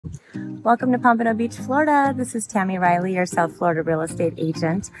Welcome to Pompano Beach, Florida. This is Tami Reilly, your South Florida real estate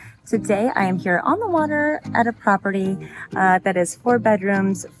agent. Today I am here on the water at a property that is 4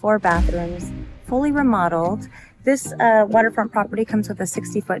 bedrooms, 4 bathrooms, fully remodeled. This waterfront property comes with a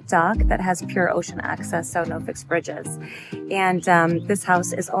 60-foot dock that has pure ocean access, so no fixed bridges. And this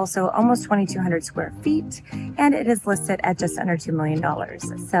house is also almost 2,200 square feet, and it is listed at just under $2 million.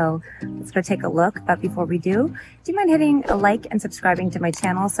 So let's go take a look. But before we do you mind hitting a like and subscribing to my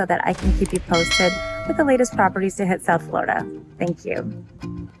channel so that I can keep you posted with the latest properties to hit South Florida? Thank you.